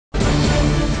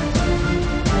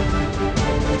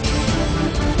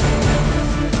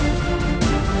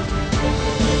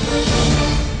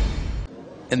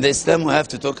In the Islam, we have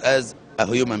to talk as a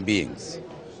human beings.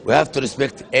 We have to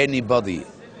respect anybody,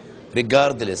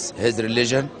 regardless his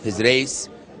religion, his race,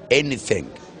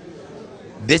 anything.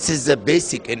 This is the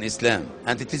basic in Islam,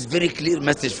 and it is very clear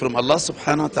message from Allah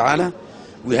subhanahu wa ta'ala.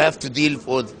 We have to deal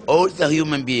with all the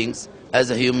human beings as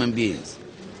a human beings.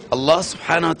 Allah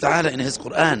subhanahu wa ta'ala in his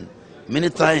Quran many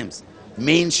times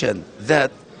mentioned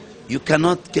that you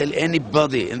cannot kill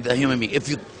anybody in the human being. If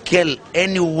you kill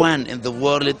anyone in the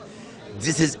world,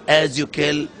 this is as you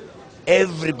kill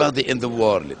everybody in the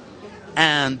world.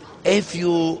 And if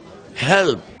you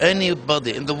help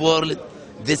anybody in the world,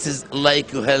 this is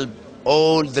like you help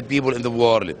all the people in the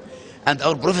world. And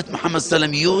our Prophet Muhammad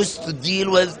Sallam used to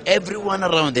deal with everyone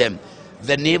around him,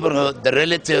 the neighborhood, the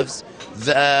relatives,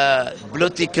 the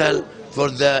political, for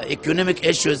the economic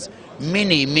issues,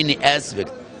 many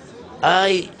aspects.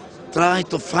 I try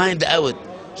to find out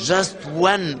just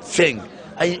one thing.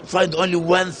 I find only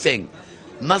one thing,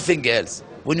 nothing else.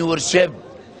 When you worship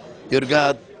your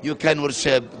God, you can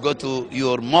worship, go to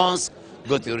your mosque,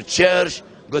 go to your church,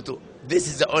 this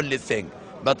is the only thing.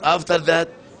 But after that,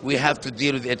 we have to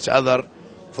deal with each other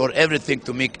for everything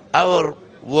to make our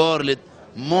world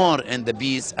more in the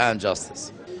peace and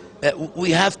justice.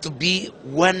 We have to be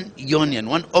one union,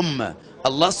 one ummah.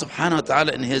 Allah subhanahu wa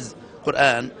ta'ala in his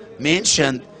Quran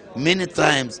mentioned many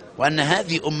times, وَأَنَّ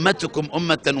هَذِي أُمَّتُكُمْ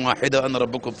أُمَّةً وَاحِدًا وَأَنَّ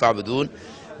رَبُّكُمْ فَاعْبُدُونَ.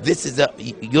 This is a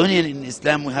union in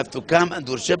Islam. We have to come and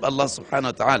worship Allah subhanahu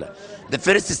wa ta'ala. The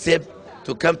first step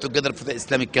to come together for the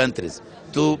Islamic countries,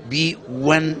 to be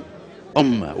one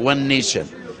ummah, one nation.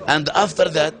 And after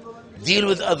that, deal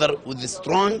with other with a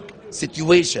strong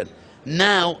situation.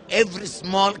 Now, every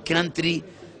small country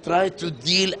try to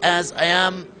deal as I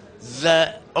am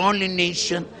the only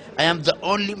nation, I am the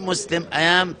only Muslim, I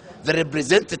am the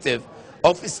representative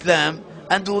of Islam,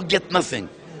 and we get nothing.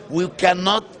 We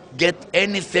cannot get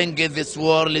anything in this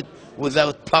world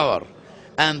without power.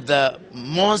 And the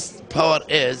most power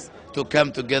is to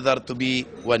come together to be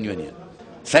one union.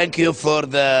 Thank you for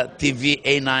the TV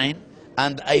A9,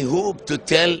 and I hope to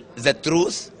tell the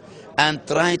truth and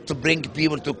try to bring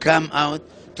people to come out,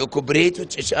 to cooperate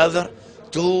with each other,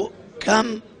 to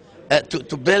come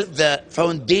to build the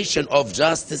foundation of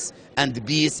justice and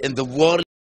peace in the world.